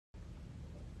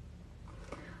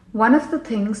One of the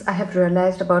things I have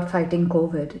realized about fighting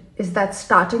COVID is that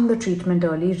starting the treatment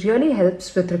early really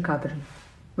helps with recovery.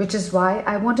 Which is why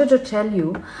I wanted to tell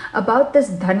you about this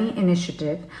Dhani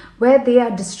initiative where they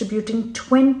are distributing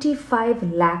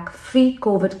 25 lakh free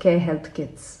COVID care health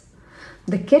kits.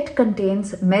 The kit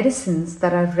contains medicines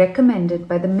that are recommended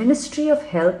by the Ministry of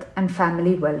Health and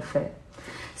Family Welfare,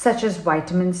 such as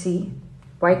vitamin C,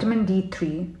 vitamin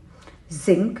D3,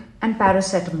 zinc, and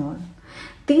paracetamol.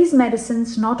 These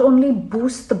medicines not only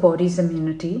boost the body's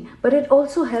immunity, but it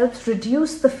also helps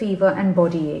reduce the fever and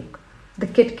body ache. The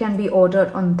kit can be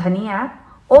ordered on Dhani app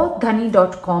or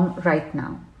dhani.com right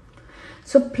now.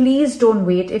 So please don't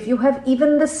wait if you have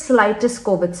even the slightest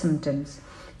COVID symptoms.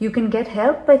 You can get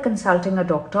help by consulting a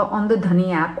doctor on the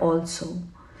Dhani app also.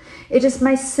 It is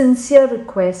my sincere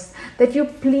request that you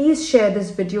please share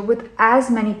this video with as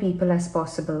many people as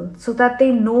possible so that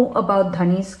they know about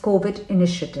Dhani's COVID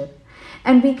initiative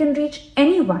and we can reach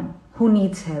anyone who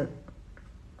needs help.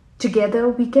 Together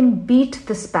we can beat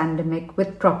this pandemic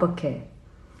with proper care.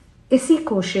 इसी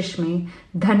कोशिश में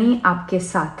धनी आपके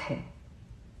साथ है.